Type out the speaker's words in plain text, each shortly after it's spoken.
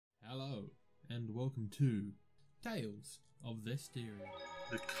and welcome to Tales of Zestiria.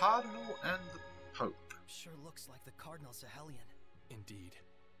 The Cardinal and the Pope. Sure looks like the Cardinal's a Hellion. Indeed,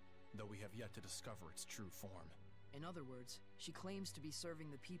 though we have yet to discover its true form. In other words, she claims to be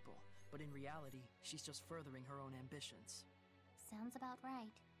serving the people, but in reality, she's just furthering her own ambitions. Sounds about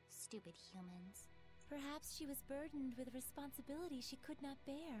right. Stupid humans. Perhaps she was burdened with a responsibility she could not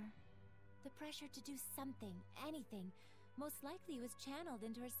bear. The pressure to do something, anything, most likely was channeled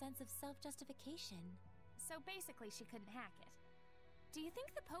into her sense of self-justification. So basically she couldn't hack it. Do you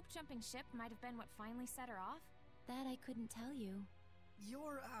think the Pope jumping ship might have been what finally set her off? That I couldn't tell you.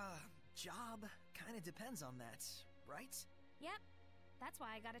 Your, job kinda depends on that, right? Yep. That's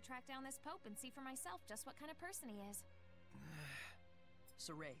why I gotta track down this Pope and see for myself just what kind of person he is.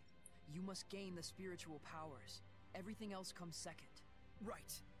 Saray, you must gain the spiritual powers. Everything else comes second.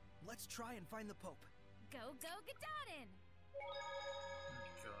 Right. Let's try and find the Pope. Go, Gadadin!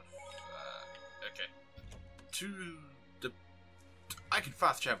 God. Okay. To the... I can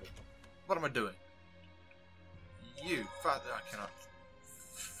fast travel. What am I doing? You fast... I cannot...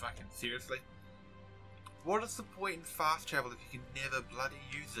 Fucking seriously? What is the point in fast travel if you can never bloody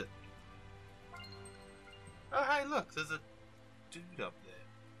use it? Oh, hey, look, there's a dude up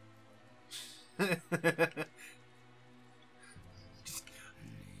there.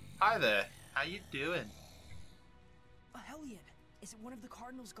 Hi there. How you doing? A Hellion! Is it one of the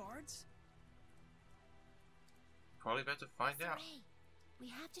Cardinal's guards? Probably better find out. Saray, we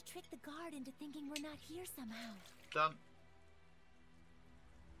have to trick the guard into thinking we're not here somehow. Done.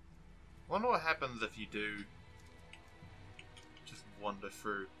 Wonder what happens if you do just wander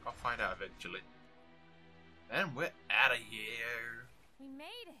through. I'll find out eventually. And we're out of here. We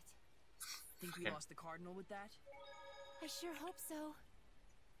made it! Think we lost the Cardinal with that? I sure hope so.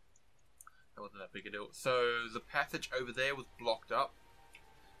 That wasn't that big a deal. So the passage over there was blocked up.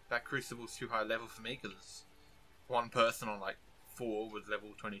 That crucible's too high level for me because one person on like 4 was level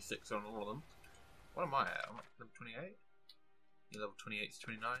 26 on all of them. What am I at? I'm at level 28? Yeah, level 28's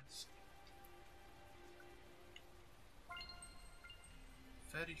 29's.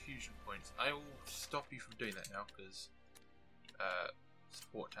 30 fusion points. I will stop you from doing that now because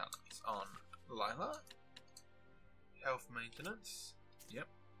support talents on Lila. Health maintenance. Yep.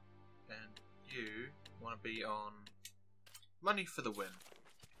 And you want to be on money for the win.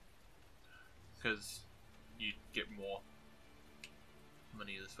 Because you get more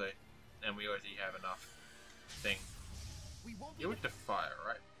money this way. And we already have enough thing. You're with the fire,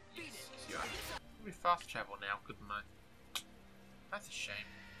 right? Yes. You are. We fast travel now, couldn't I? That's a shame.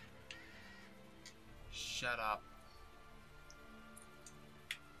 Shut up.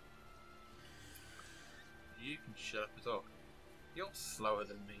 You can shut up as well. You're slower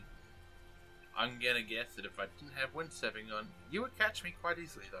than me. I'm gonna guess that if I didn't have windsurfing on, you would catch me quite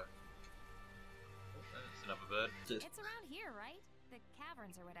easily though. Oh, that's another bird. It's around here, right? The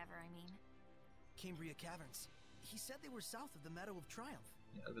caverns or whatever, I mean. Cambria Caverns. He said they were south of the Meadow of Triumph.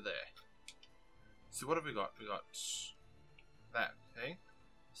 Yeah, over there. So what have we got? We got that thing,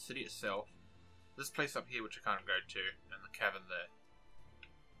 the city itself, this place up here which I can't go to, and the cavern there.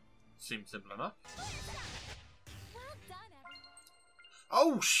 Seems simple enough. Well done, everyone.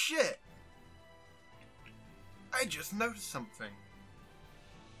 Oh shit! I just noticed something.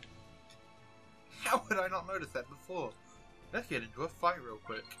 How would I not notice that before? Let's get into a fight real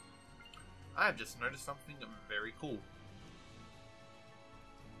quick. I've just noticed something very cool.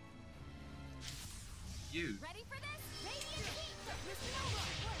 You. Ready for this? Radiant heat! Mr. Nova!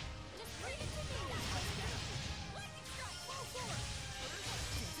 Just bring it to me! Lightning strike! Go for it!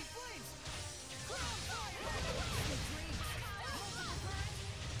 Dancing flames! Cloud fire!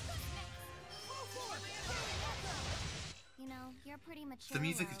 You know, you're pretty mature. The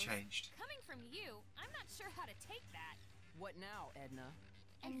music has Rose. changed. Coming from you, I'm not sure how to take that. What now, Edna?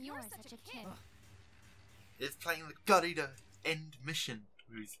 And you're such a kid. It's playing the God Eater end mission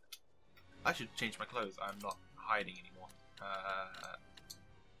music. I should change my clothes. I'm not hiding anymore.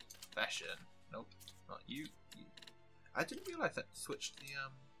 Fashion. Nope. Not you. I didn't realize that switched the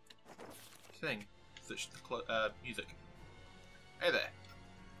thing. Switched the music. Hey there.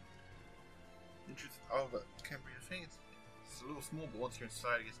 Interest of the Cambria thing. It's a little small, but once you're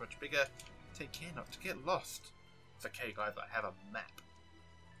inside, it gets much bigger. Take care not to get lost. It's okay, guys. I have a map.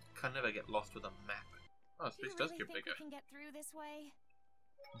 Can never get lost with a map. Oh, this place does get bigger. We can get through this way?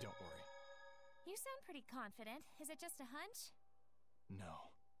 Don't worry. You sound pretty confident. Is it just a hunch?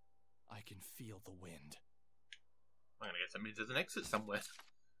 No. I can feel the wind. I'm gonna guess that means there's an exit somewhere.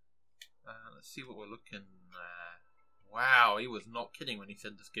 Let's see what we're looking at. Wow, he was not kidding when he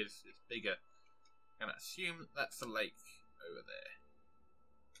said this gets bigger. I'm gonna assume that's the lake over there.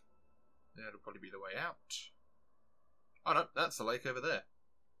 That'll probably be the way out. Oh no, that's the lake over there.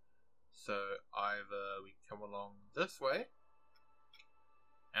 So either we come along this way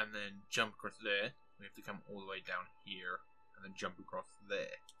and then jump across there. We have to come all the way down here and then jump across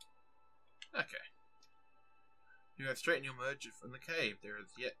there. Okay. You go straight and you'll emerge from the cave. There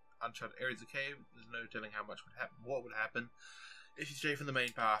is yet uncharted areas of the cave. There's no telling how much would happen. What would happen if you stray from the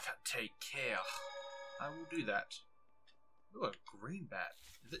main path? Take care. I will do that. Ooh, a green bat.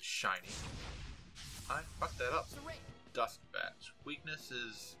 Is it shiny? I fucked that up. Dust bat. Weakness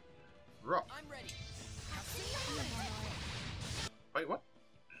is rock. I'm ready. Wait, what?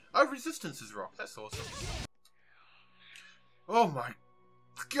 Oh, resistance is rock. That's awesome. Oh my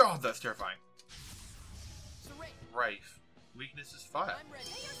god, that's terrifying. Wraith. Weakness is fire. I'm ready.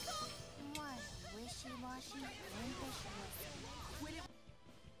 What wishy-washy impish wisdom.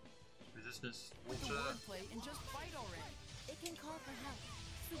 Resistance, With the water. wordplay and just fight already. It can call for help,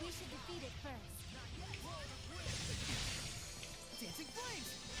 so we should defeat it first. Dancing flames.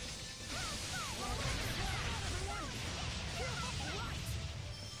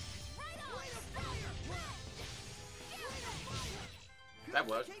 That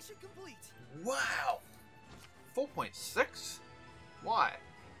worked. Purification complete. Wow! 4.6? Why?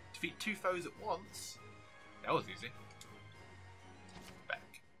 Defeat 2 foes at once? That was easy.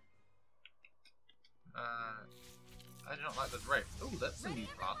 Back. I do not like this wraith. Oh, that's a new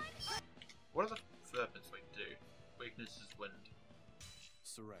plant. What are the serpents we do? Weakness is wind.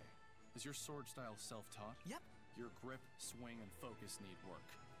 Saray, is your sword style self-taught? Yep. Your grip, swing, and focus need work.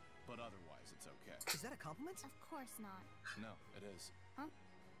 But otherwise, it's okay. Is that a compliment? Of course not. No, it is.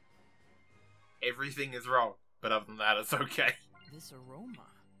 Everything is wrong, but other than that, it's okay. This aroma.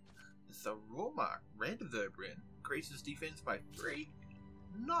 This aroma, red verbrine, increases defense by 3.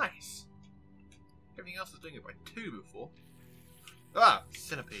 Nice! Everything else was doing it by 2 before. Ah!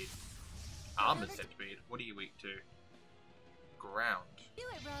 Centipede. Armored centipede. What are you weak to? Ground. Do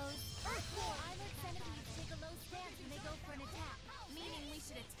it, Rose. Armored centipedes take a low stance when they go for an attack, meaning we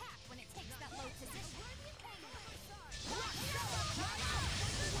should attack when it takes that low position.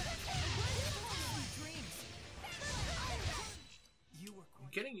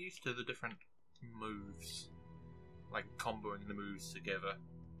 I'm getting used to the different moves. Like comboing the moves together.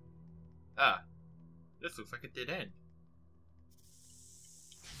 Ah. This looks like a dead end.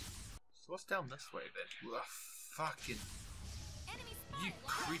 So what's down this way then? Ugh, fucking... You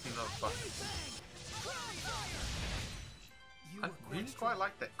creepy motherfucker. I really quite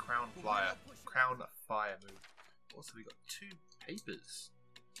like that crown of fire move. Also, we got 2 papers.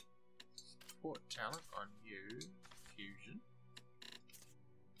 Support talent on you. Fusion.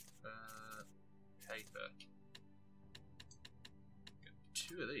 Paper. Got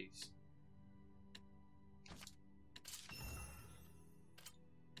 2 of these.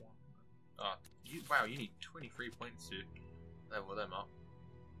 Oh, wow, you need 23 points to level them up.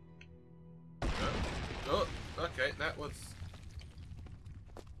 Oh, okay, that was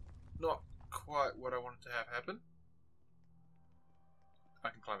not quite what I wanted to have happen. I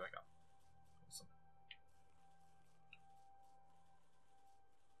can climb back up. Awesome.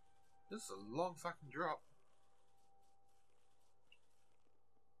 This is a long fucking drop.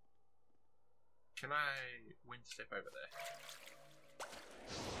 Can I wind step over there?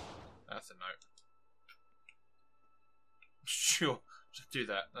 That's a note. Sure, just do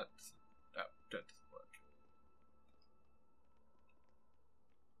that. That doesn't work.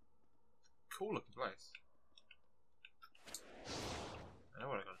 Cool looking place. I know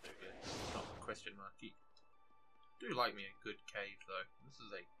what I gotta do here. Not question marky. Do like me a good cave though. This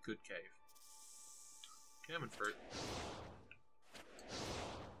is a good cave. Coming fruit.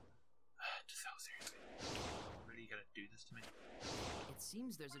 Giselle, seriously. Really gonna do this to me? It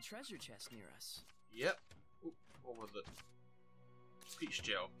seems there's a treasure chest near us. Yep. Ooh, what was it? Peach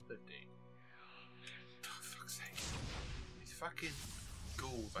gel, 15. Oh, fuck's sake. These fucking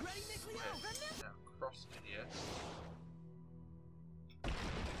ghouls, I swear. Now, cross to here.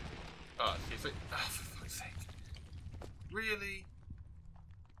 Oh, seriously? Oh, for fuck's sake. Really?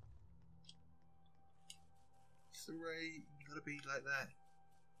 Saray, you gotta be like that.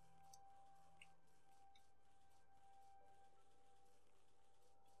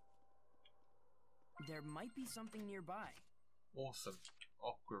 There might be something nearby. Awesome.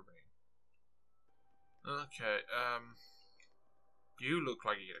 Aqua ring. Okay, you look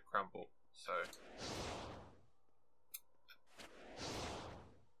like you get a crumble, so...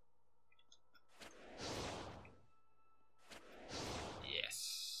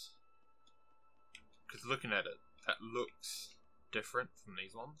 Yes. Because looking at it, that looks different from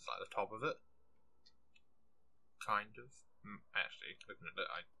these ones, like the top of it. Kind of. Actually, looking at it,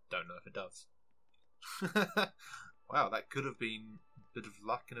 I don't know if it does. Wow, that could have been a bit of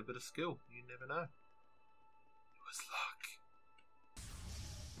luck and a bit of skill. You never know. It was luck.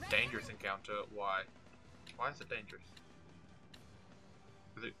 Dangerous encounter. Why? Why is it dangerous?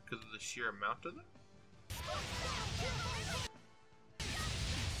 Is it because of the sheer amount of them?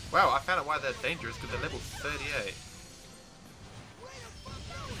 Wow, I found out why they're dangerous, because they're level 38.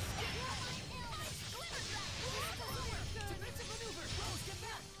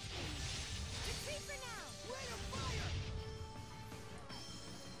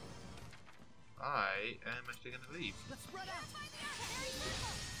 I am actually going to leave. Let's spread out.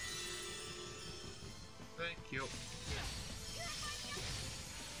 Thank you.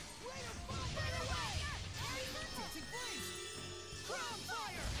 Dancing flames. Crown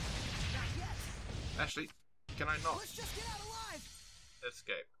fire. Not yet. Actually, can I not Let's just get out alive.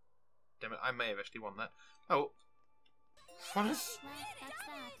 escape? Damn it, I may have actually won that. Oh. What is... Well, that's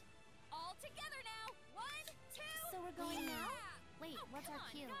that. All together now. 1, 2. So we're going now? Wait, Oh, what's come our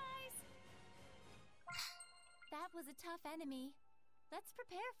on, cue? guys. That was a tough enemy. Let's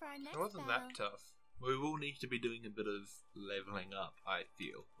prepare for our next It wasn't battle. that tough. We will need to be doing a bit of leveling up, I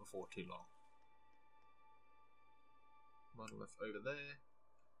feel, before too long. Monolith over there.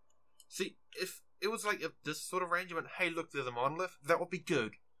 See, if it was like if this sort of range, you went, hey look, there's a monolith, that would be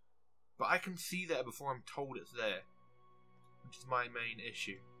good. But I can see that before I'm told it's there. Which is my main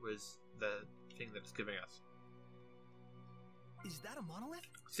issue, was the thing that it's giving us. Is that a monolith?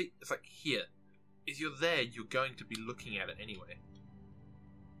 See, it's like here. If you're there, you're going to be looking at it anyway.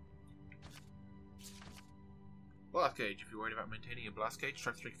 Blast Gauge. If you're worried about maintaining a blast gauge,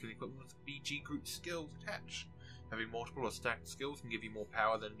 try to strike the equipment with BG group skills attached. Having multiple or stacked skills can give you more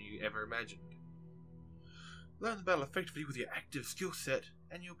power than you ever imagined. Learn the battle effectively with your active skill set,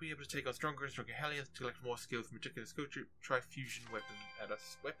 and you'll be able to take on stronger and stronger Hellions to collect more skills from a particular skill tree. Try fusion weapon at a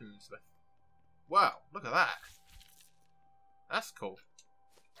weaponsmith. Wow, look at that. That's cool.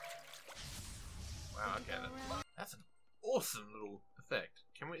 Wow, okay then. That's an awesome little effect.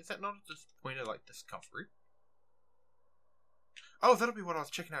 Can we? Is that not just point of like discovery? Oh, that'll be what I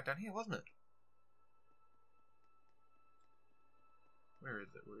was checking out down here, wasn't it? Where is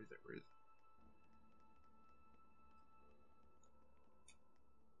it? Where is it? Where is it?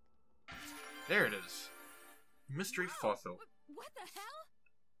 There it is. Mystery fossil. What the hell?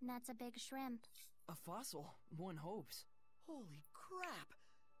 That's a big shrimp. A fossil? One hopes. Holy crap!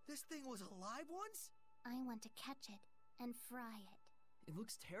 This thing was alive once? I want to catch it and fry it. It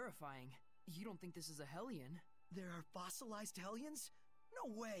looks terrifying. You don't think this is a Hellion? There are fossilized Hellions?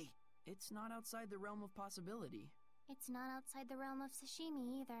 No way! It's not outside the realm of possibility. It's not outside the realm of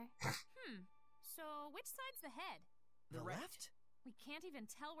sashimi either. So, which side's the head? The left? We can't even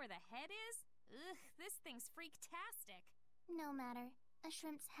tell where the head is? Ugh, this thing's freaktastic. No matter. A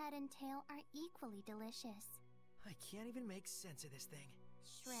shrimp's head and tail are equally delicious. I can't even make sense of this thing.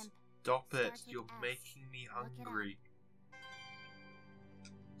 Shrimp. Stop it. Starts with You're S. making me Look it up. hungry.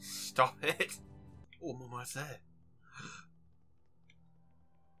 Stop it. Oh, I'm almost there.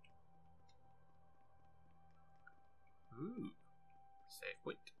 Ooh. Save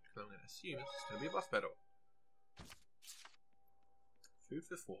point. I'm going to assume it's going to be a boss battle. Food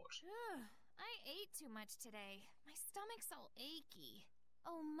for thought. Ugh, I ate too much today. My stomach's all achy.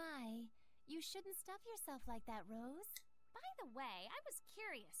 Oh my. You shouldn't stuff yourself like that, Rose. By the way, I was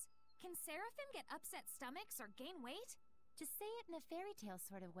curious. Can Seraphim get upset stomachs or gain weight? To say it in a fairy tale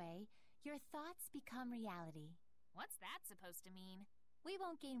sort of way, your thoughts become reality. What's that supposed to mean? We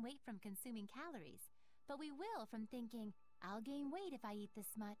won't gain weight from consuming calories, but we will from thinking, I'll gain weight if I eat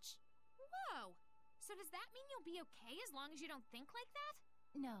this much. Whoa! So does that mean you'll be okay as long as you don't think like that?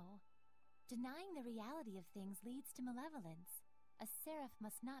 No. Denying the reality of things leads to malevolence. A seraph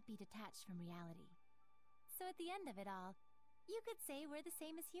must not be detached from reality. So at the end of it all, you could say we're the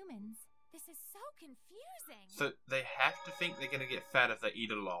same as humans. This is so confusing. So they have to think they're going to get fat if they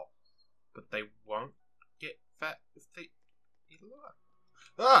eat a lot. But they won't get fat if they eat a lot.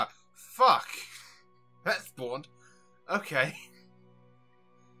 Ah! Fuck! That spawned. Okay.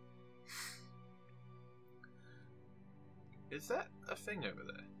 Is that a thing over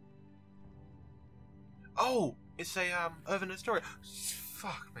there? Oh! It's a, urban historia.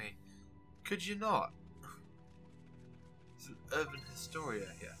 Fuck me. Could you not? It's an urban historia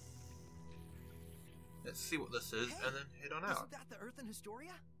here. Let's see what this is and then head on out. Isn't that the Earthen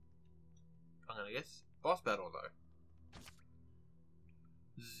Historia? I'm gonna guess. Boss battle, though.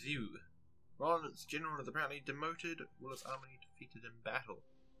 Zoo. Roland's general is apparently demoted. Will his army defeated in battle?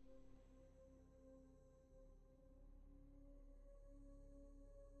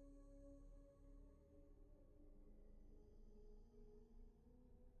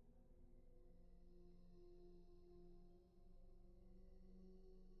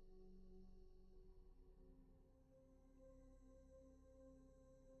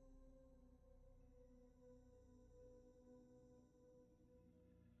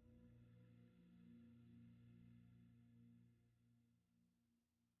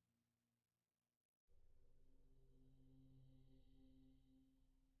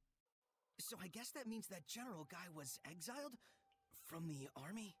 So I guess that means that general guy was exiled? From the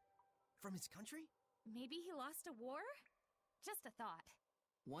army? From his country? Maybe he lost a war? Just a thought.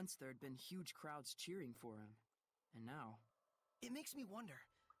 Once there had been huge crowds cheering for him. And now... It makes me wonder.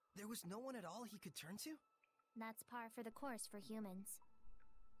 There was no one at all he could turn to? That's par for the course for humans.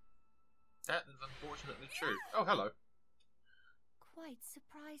 That is unfortunately true. Oh, hello. Quite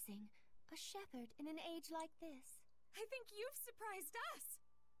surprising. A shepherd in an age like this. I think you've surprised us.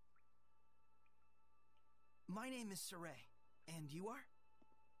 My name is Saray. And you are?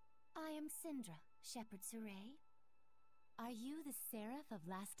 I am Syndra, Shepherd Saray. Are you the Seraph of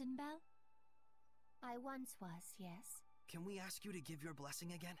Lastenbell? I once was, yes. Can we ask you to give your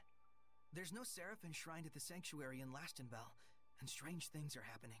blessing again? There's no seraph enshrined at the sanctuary in Lastenbell, and strange things are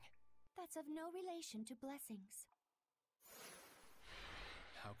happening. That's of no relation to blessings.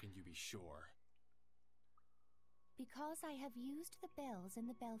 How can you be sure? Because I have used the bells in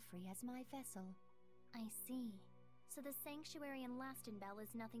the belfry as my vessel. I see. So the sanctuary in Lastenbell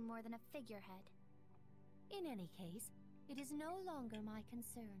is nothing more than a figurehead. In any case, it is no longer my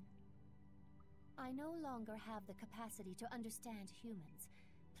concern. I no longer have the capacity to understand humans.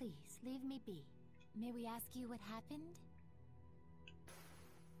 Please, leave me be. May we ask you what happened?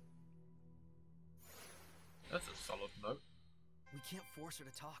 That's a solid note. We can't force her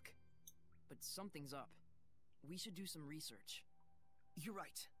to talk. But something's up. We should do some research. You're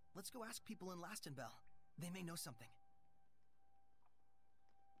right. Let's go ask people in Lastenbell. They may know something.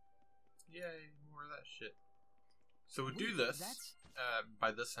 Yay, more of that shit. So we'll do Wait, this. that's-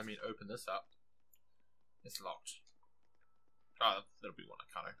 By this, I mean open this up. It's locked. Oh, there'll be one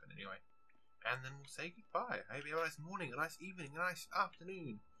I can't open anyway. And then we'll say goodbye. Maybe a nice morning, a nice evening, a nice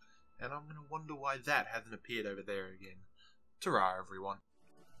afternoon. And I'm going to wonder why that hasn't appeared over there again. Ta-ra, everyone.